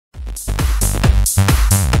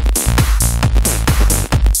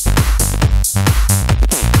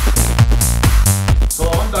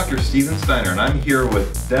Steven Steiner, and I'm here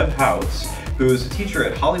with Deb Houts, who's a teacher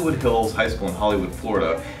at Hollywood Hills High School in Hollywood,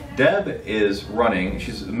 Florida. Deb is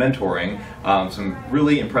she's mentoring some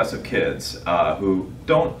really impressive kids who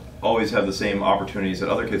don't always have the same opportunities that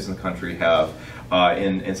other kids in the country have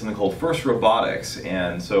in something called FIRST Robotics.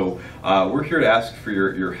 And so we're here to ask for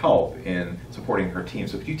your help in supporting her team.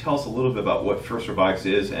 So could you tell us a little bit about what FIRST Robotics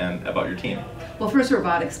is and about your team? Well, FIRST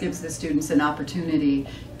Robotics gives the students an opportunity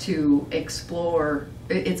to explore.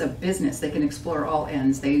 It's a business. They can explore all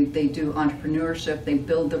ends. They do entrepreneurship, they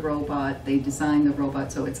build the robot, they design the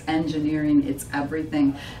robot, so it's engineering, it's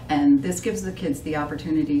everything. And this gives the kids the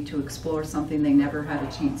opportunity to explore something they never had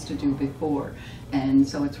a chance to do before. And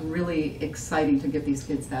so it's really exciting to give these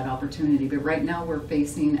kids that opportunity. But right now we're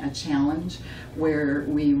facing a challenge where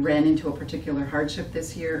we ran into a particular hardship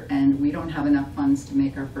this year and we don't have enough funds to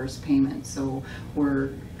make our first payment. So we're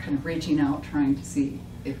kind of reaching out, trying to see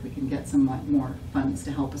if we can get some more funds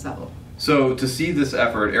to help us out. So to see this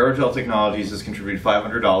effort, Aerogel Technologies has contributed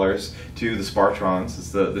 $500 to the Spartrons,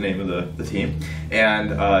 it's the name of the team, and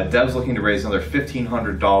Deb's looking to raise another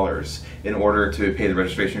 $1,500 in order to pay the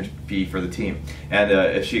registration fee for the team. And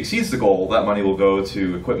if she exceeds the goal, that money will go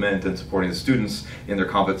to equipment and supporting the students in their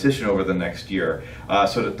competition over the next year.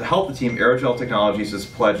 So to help the team, Aerogel Technologies is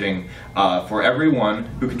pledging for everyone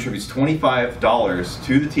who contributes $25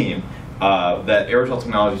 to the team, that Aerogel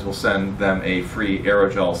Technologies will send them a free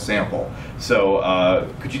aerogel sample. So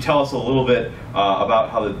could you tell us a little bit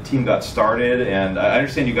about how the team got started? And I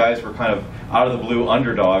understand you guys were kind of out of the blue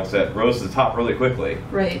underdogs that rose to the top really quickly.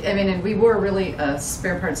 Right, I mean, and we were really a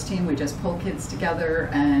spare parts team. We just pulled kids together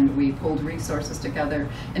and we pulled resources together,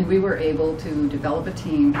 and we were able to develop a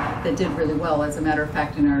team that did really well. As a matter of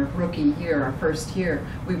fact, in our rookie year, our first year,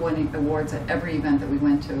 we won awards at every event that we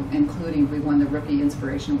went to, including we won the Rookie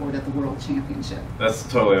Inspiration Award at the World Championship. That's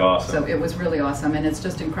totally awesome. So it was really awesome, and it's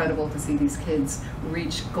just incredible to see these kids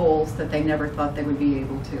reach goals that they never thought they would be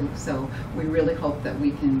able to. So we really hope that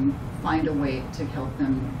we can find a way to help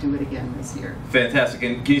them do it again this year. Fantastic.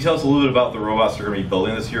 And can you tell us a little bit about the robots they're going to be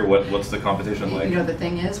building this year? What's the competition like? You know, the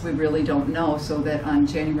thing is, we really don't know, so that on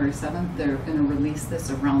January 7th, they're going to release this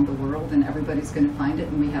around the world and everybody's going to find it,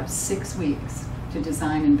 and we have 6 weeks to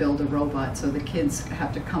design and build a robot. So the kids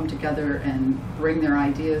have to come together and bring their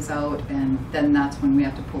ideas out, and then that's when we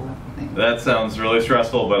have to pull everything. That sounds really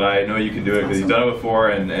stressful, but I know you can do it because you've done it before,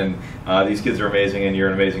 and these kids are amazing and you're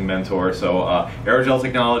an amazing mentor. So Aerogel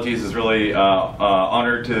Technologies is really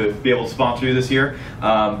honored to be able to sponsor you this year.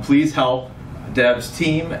 Please help Deb's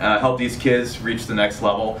team help these kids reach the next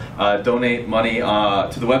level. Donate money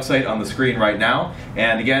to the website on the screen right now.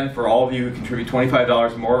 And again, for all of you who contribute $25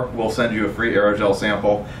 or more, we'll send you a free aerogel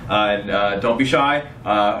sample. And don't be shy.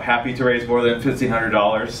 Happy to raise more than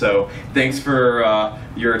 $1,500. So thanks for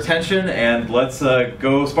your attention, and let's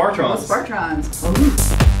go Spartrons. Go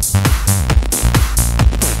Spartrons.